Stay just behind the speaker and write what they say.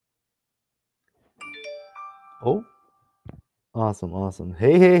Oh, awesome, awesome.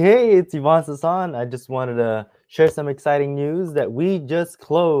 Hey, it's Ivan Sasan. I just wanted to share some exciting news that we just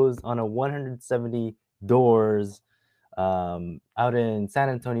closed on a 170 doors out in San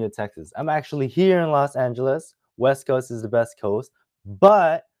Antonio, Texas. I'm actually here in Los Angeles. West Coast is the best coast,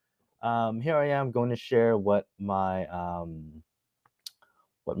 but here I am going to share what my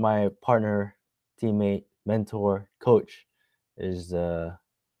partner, teammate, mentor, coach is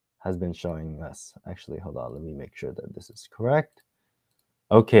has been showing us. Actually, hold on, let me make sure that this is correct.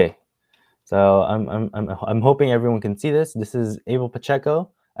 Okay, so I'm hoping everyone can see this. This is Abel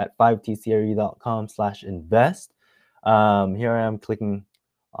Pacheco at 5tcre.com/invest. Here I am clicking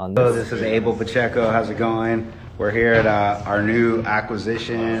on this. Hello, this is Abel Pacheco. How's it going? We're here at our new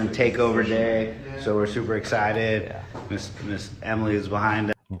acquisition takeover day, so we're super excited. Yeah. Miss Emily is behind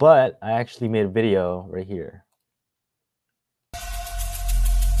us. But I actually made a video right here.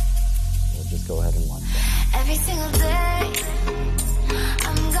 We'll just go ahead and watch that. Every single day,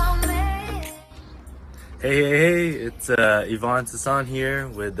 I'm gonna make. Hey, it's Ivan Sasan here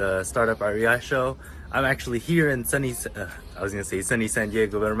with the Startup REI Show. I'm actually here in sunny San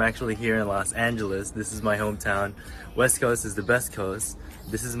Diego, but I'm actually here in Los Angeles. This is my hometown. West Coast is the best coast.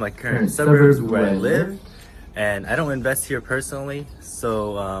 This is my current suburbs where I live. And I don't invest here personally,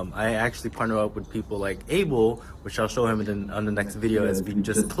 so I actually partner up with people like Abel, which I'll show him on the next video, as we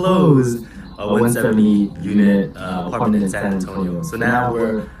just closed a 170 unit apartment in San Antonio. So now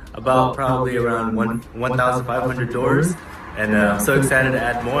we're about probably around 1,500 doors, and I'm so excited to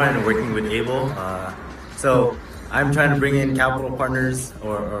add more and working with Abel. So I'm trying to bring in capital partners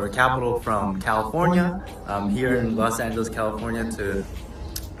or capital from California, here in Los Angeles, California, to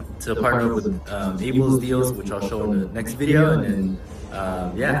partner with Abel's deals, which I'll show in the next video. And then,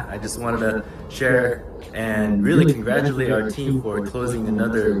 yeah, I just wanted to share and really congratulate our team for closing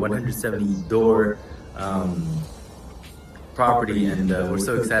another 170 door property, and we're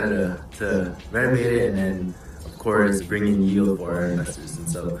so excited to renovate it and then, of course, bring in yield for our investors. And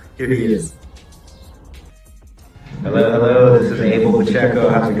so here he is. Hello, this is Abel Pacheco.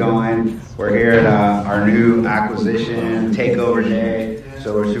 How's it going? We're here at our new acquisition takeover day,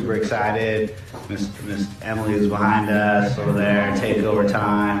 so we're super excited. Miss Emily is behind us over there. Takeover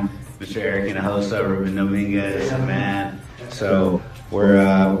time. Mr. Eric Hinojosa, Ruben Dominguez, man. So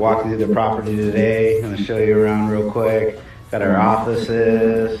we're walking through the property today. I'm gonna show you around real quick. Got our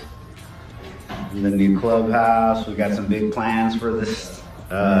offices, the new clubhouse. We got some big plans for this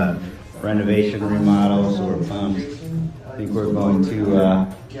renovation remodel, so we're pumped. I think we're going to,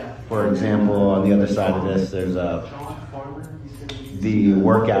 for example, on the other side of this, there's the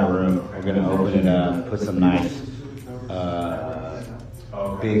workout room. We're going to open it up, put some nice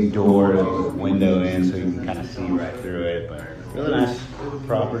big doors, window in, so you can kind of see right through it. But really nice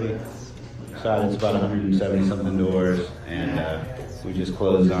property. Side, it's about 170 something doors, and we just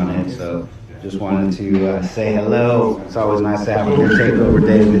closed on it. So just wanted to say hello. It's always nice to have a takeover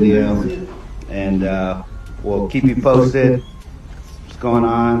day video, and we'll keep you posted. What's going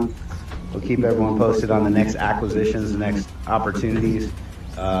on? We'll keep everyone posted on the next acquisitions, the next opportunities.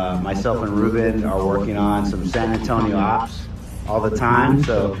 Myself and Ruben are working on some San Antonio ops all the time.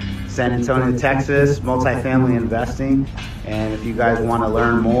 So San Antonio, Texas, multifamily investing. And if you guys want to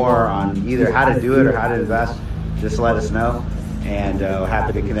learn more on either how to do it or how to invest, just let us know. And we're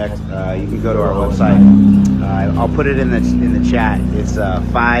happy to connect. You can go to our website. I'll put it in the chat. It's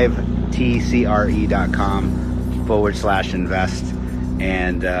 5tcre.com/invest.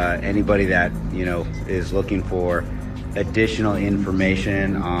 And anybody that is looking for additional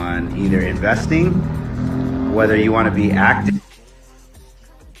information on either investing, whether you want to be active,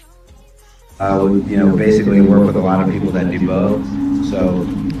 basically work with a lot of people that do both. So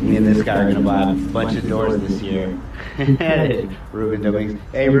me and this guy are going to buy a bunch of doors this year. Ruben Dominguez.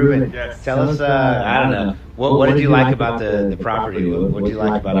 Hey, Ruben, yes. Tell us, I don't know, what did you like about the property? What did you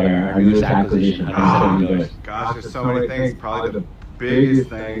like about our newest acquisition? Gosh, there's so many things. Probably the biggest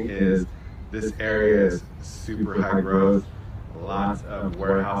thing is this area is super high growth. Lots of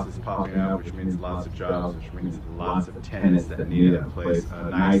warehouses popping up, which means lots of jobs, which means lots of tenants that need a place, a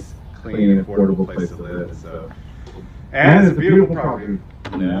nice, clean, affordable place to live. So, and it's a beautiful property.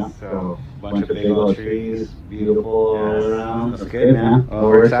 Yeah. So, Bunch of big old trees, beautiful all around. That's good, man. Well,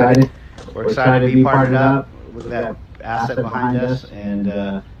 we're excited. We're excited to be partnered up with that asset behind us,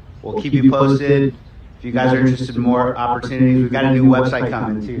 and we'll keep you posted. If you guys are interested in more opportunities, we've got a new website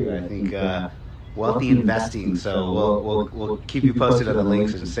coming too. I think Wealthy Investing. So we'll keep you posted on the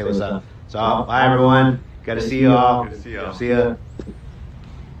links and say what's up. So bye everyone. Got to see you all. Good to see y'all. See ya.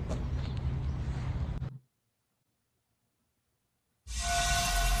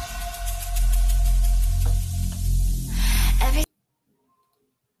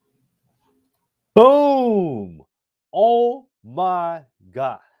 my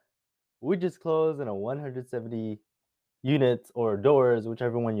God, we just closed in a 170 units or doors,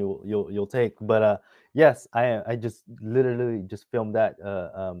 whichever one you'll take. But yes, I just literally just filmed that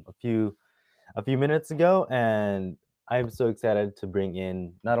a few minutes ago, and I'm so excited to bring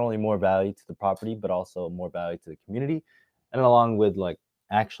in not only more value to the property, but also more value to the community, and along with like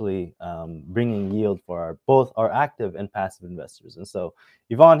actually bringing yield for both our active and passive investors. And so,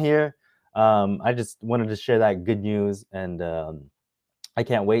 Yvonne here, I just wanted to share that good news, and I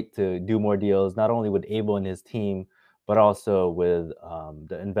can't wait to do more deals, not only with Abel and his team, but also with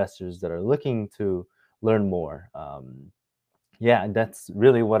the investors that are looking to learn more. Yeah, that's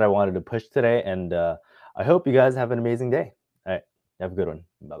really what I wanted to push today. And I hope you guys have an amazing day. All right. Have a good one.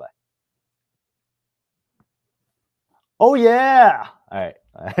 Bye bye. Oh, yeah. All right.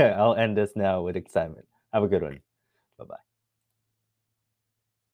 I'll end this now with excitement. Have a good one. Bye bye.